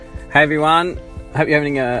Hey everyone, hope you're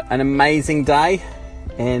having an amazing day,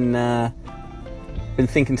 and been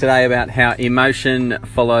thinking today about how emotion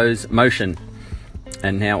follows motion,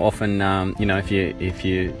 and how often if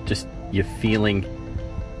you're feeling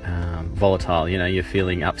volatile, you're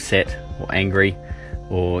feeling upset or angry,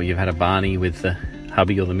 or you've had a barney with the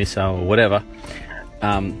hubby or the misso or whatever,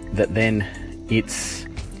 that then you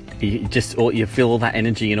feel all that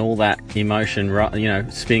energy and all that emotion,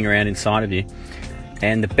 spinning around inside of you.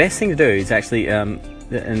 And the best thing to do is actually,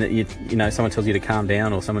 someone tells you to calm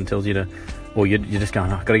down, or someone tells you to, or you're just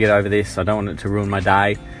going, I've got to get over this, I don't want it to ruin my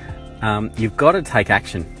day. You've got to take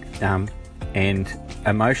action, and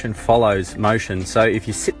emotion follows motion. So if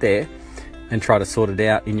you sit there and try to sort it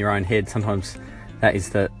out in your own head, sometimes that is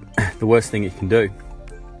the worst thing you can do.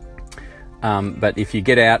 But if you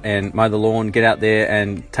get out and mow the lawn, get out there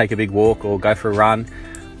and take a big walk, or go for a run,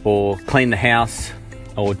 or clean the house,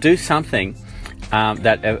 or do something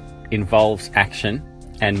that involves action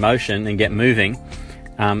and motion, and get moving,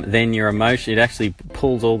 then your emotion, it actually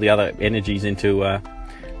pulls all the other energies into a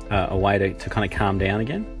way to kind of calm down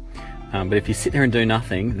again. But if you sit there and do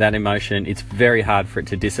nothing, that emotion, it's very hard for it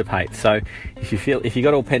to dissipate. So if you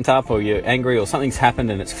got all pent up, or you're angry, or something's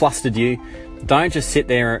happened and it's flustered you, don't just sit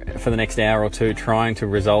there for the next hour or two trying to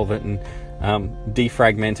resolve it and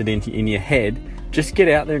defragment it in your head. Just get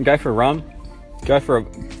out there and go for a run, go for a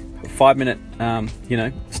 5-minute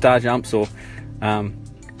star jumps, or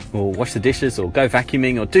wash the dishes, or go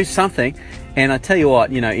vacuuming, or do something. And I tell you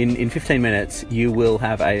what, in 15 minutes you will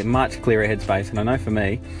have a much clearer headspace. And I know for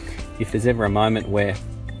me, if there's ever a moment where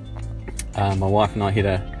my wife and I hit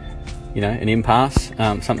an impasse,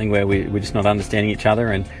 something where we're just not understanding each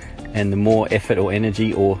other, and the more effort or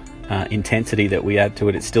energy or intensity that we add to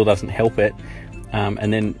it, it still doesn't help it.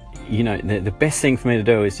 And then the best thing for me to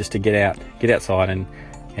do is just to get outside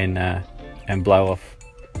and blow off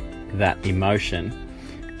that emotion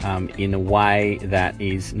in a way that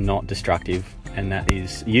is not destructive, and that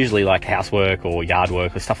is usually like housework or yard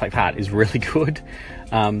work or stuff like that is really good,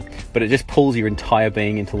 but it just pulls your entire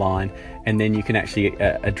being into line, and then you can actually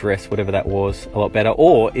address whatever that was a lot better,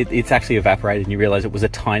 or it's actually evaporated and you realize it was a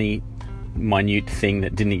tiny minute thing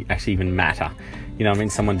that didn't actually even matter.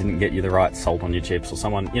 Someone didn't get you the right salt on your chips, or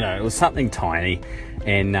someone, it was something tiny.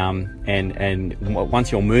 And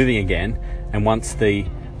once you're moving again, and once the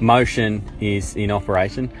motion is in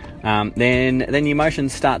operation, then the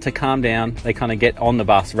emotions start to calm down. They kind of get on the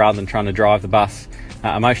bus rather than trying to drive the bus.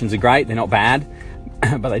 Emotions are great, they're not bad,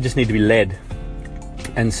 but they just need to be led.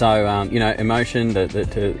 And so, emotion,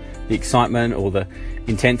 the excitement, or the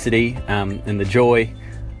intensity, and the joy,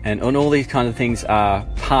 and all these kind of things are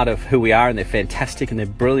part of who we are, and they're fantastic and they're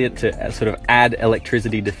brilliant to sort of add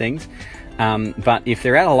electricity to things. But if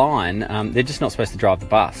they're out of line, they're just not supposed to drive the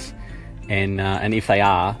bus. And if they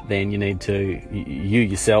are, then you need to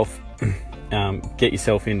yourself get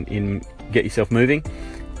yourself moving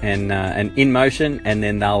and in motion, and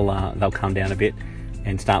then they'll calm down a bit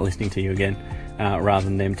and start listening to you again, rather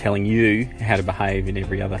than them telling you how to behave in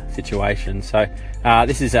every other situation. So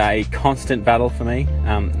this is a constant battle for me.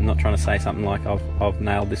 I'm not trying to say something like I've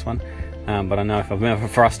nailed this one, but I know if I'm ever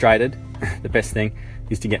frustrated, the best thing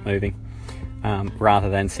is to get moving, rather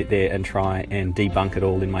than sit there and try and debunk it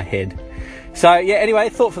all in my head. So yeah, anyway,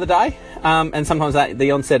 thought for the day. And sometimes the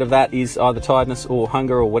onset of that is either tiredness or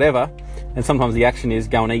hunger or whatever, and sometimes the action is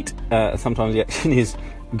go and eat. Sometimes the action is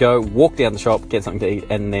go walk down the shop, get something to eat,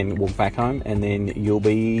 and then walk back home, and then you'll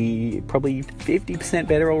be probably 50%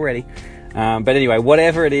 better already. But anyway,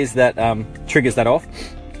 whatever it is that triggers that off,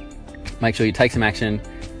 make sure you take some action,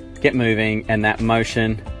 get moving, and that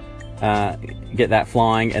motion, get that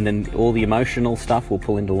flying, and then all the emotional stuff will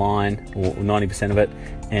pull into line, or 90% of it,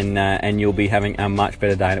 and you'll be having a much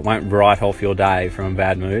better day. And it won't write off your day from a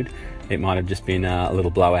bad mood. It might have just been a little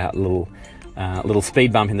blowout, little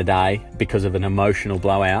speed bump in the day because of an emotional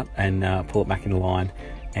blowout, and pull it back into line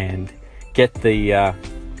and get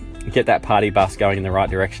that party bus going in the right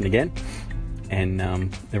direction again, and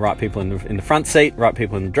the right people in the front seat, right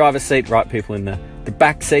people in the driver's seat, right people in the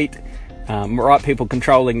back seat, right people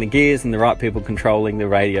controlling the gears, and the right people controlling the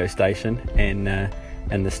radio station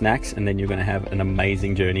and the snacks, and then you're going to have an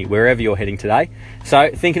amazing journey wherever you're heading today.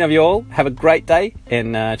 So thinking of you all, have a great day,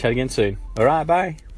 and chat again soon. All right, bye.